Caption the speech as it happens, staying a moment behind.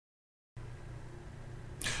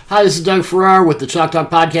Hi, this is Doug Farrar with the Chalk Talk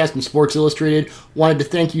Podcast and Sports Illustrated. Wanted to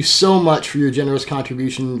thank you so much for your generous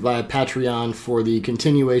contribution via Patreon for the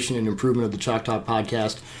continuation and improvement of the Chalk Talk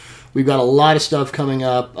Podcast. We've got a lot of stuff coming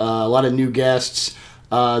up, a lot of new guests,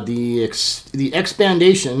 the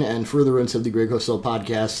expandation and furtherance of the Greg Cosell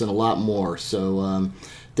podcast, and a lot more. So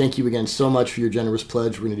thank you again so much for your generous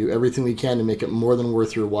pledge. We're going to do everything we can to make it more than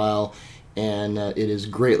worth your while, and it is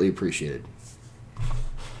greatly appreciated.